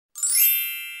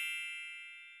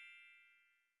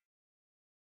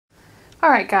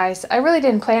Alright guys, I really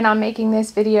didn't plan on making this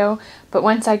video, but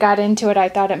once I got into it I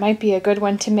thought it might be a good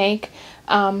one to make.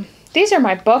 These are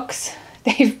my books.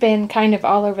 They've been kind of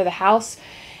all over the house,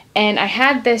 and I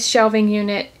had this shelving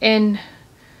unit in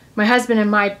my husband and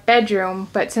my bedroom,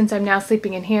 but since I'm now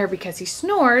sleeping in here because he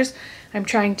snores, I'm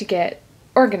trying to get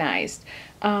organized.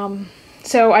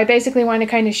 So I basically want to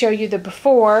kind of show you the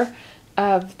before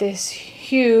of this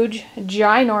huge,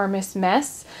 ginormous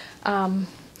mess.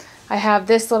 I have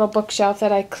this little bookshelf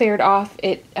that I cleared off.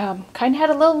 It kind of had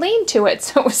a little lean to it,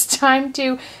 so it was time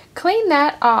to clean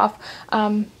that off.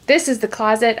 This is the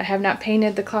closet. I have not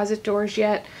painted the closet doors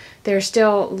yet. There's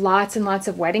still lots and lots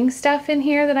of wedding stuff in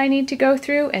here that I need to go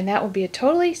through, and that will be a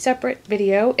totally separate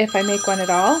video if I make one at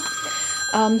all.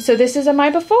 So this is my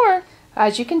before.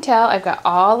 As you can tell, I've got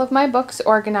all of my books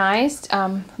organized.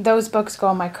 Those books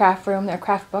go in my craft room. They're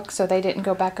craft books, so they didn't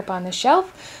go back up on the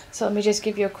shelf. So let me just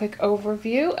give you a quick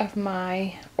overview of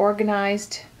my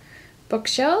organized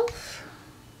bookshelf.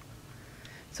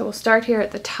 So we'll start here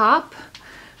at the top.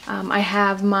 I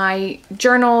have my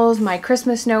journals, my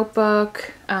Christmas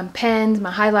notebook, pens,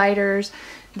 my highlighters.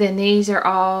 Then these are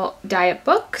all diet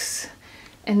books.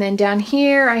 And then down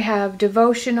here I have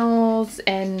devotionals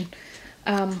and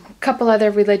a couple other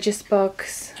religious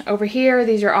books. Over here,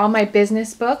 these are all my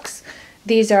business books.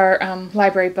 These are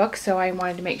library books, so I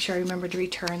wanted to make sure I remembered to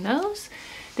return those.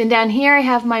 Then down here I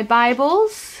have my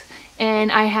Bibles,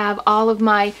 and I have all of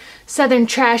my Southern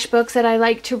trash books that I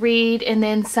like to read, and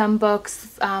then some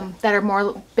books that are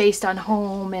more based on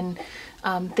home and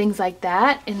things like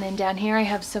that. And then down here I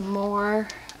have some more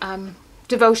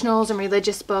devotionals and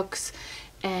religious books,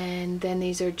 and then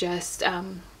these are just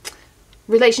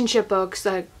relationship books,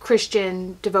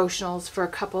 Christian devotionals for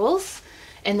couples,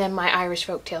 and then my Irish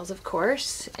folk tales, of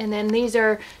course. And then these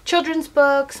are children's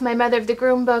books, my Mother of the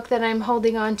Groom book that I'm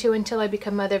holding on to until I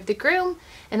become Mother of the Groom,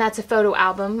 and that's a photo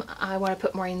album I want to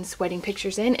put Maureen's wedding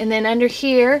pictures in. And then under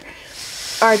here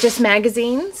are just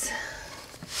magazines,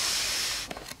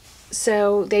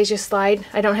 so they just slide.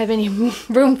 I don't have any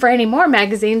room for any more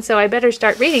magazines, so I better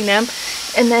start reading them,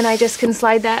 and then I just can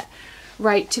slide that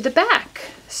right to the back.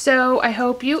 So I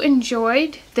hope you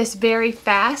enjoyed this very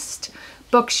fast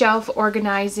bookshelf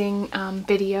organizing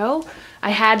video. I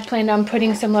had planned on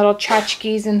putting some little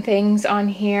tchotchkes and things on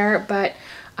here, but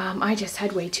I just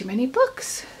had way too many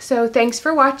books. So thanks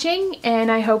for watching,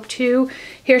 and I hope to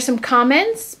hear some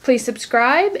comments. Please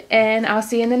subscribe, and I'll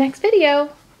see you in the next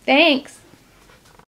video. Thanks!